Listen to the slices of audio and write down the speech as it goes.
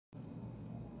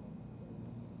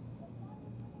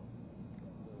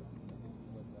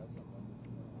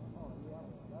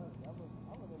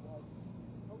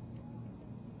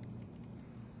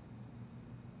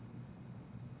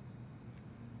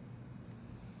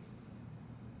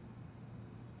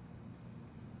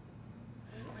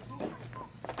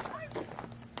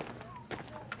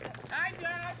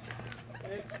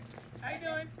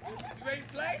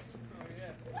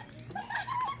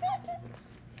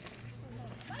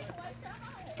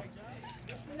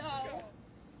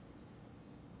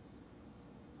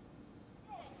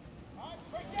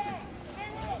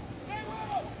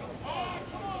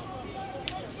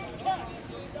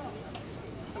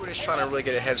just trying to really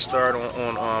get a head start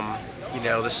on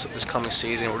this coming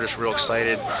season. We're just real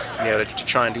excited, to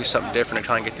try and do something different and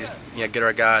try and get these, get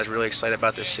our guys really excited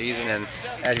about this season. And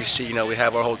as you see, we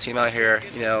have our whole team out here,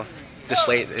 this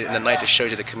late in the night. Just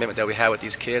shows you the commitment that we have with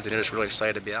these kids, and they're just really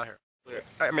excited to be out here.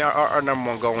 I mean, our number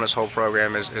one goal in this whole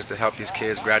program is to help these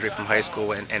kids graduate from high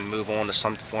school and move on to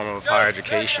some form of higher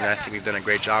education. I think we've done a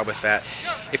great job with that.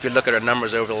 If you look at our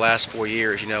numbers over the last 4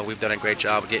 years, we've done a great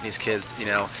job of getting these kids,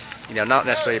 not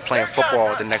necessarily playing football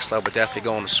at the next level, but definitely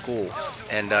going to school.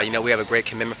 And, we have a great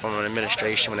commitment from an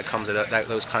administration when it comes to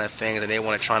those kind of things, and they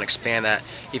want to try and expand that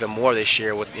even more this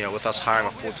year with, with us hiring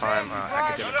a full-time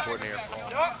academic coordinator.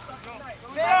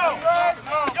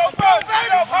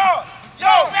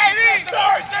 Yo, baby!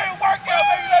 Start!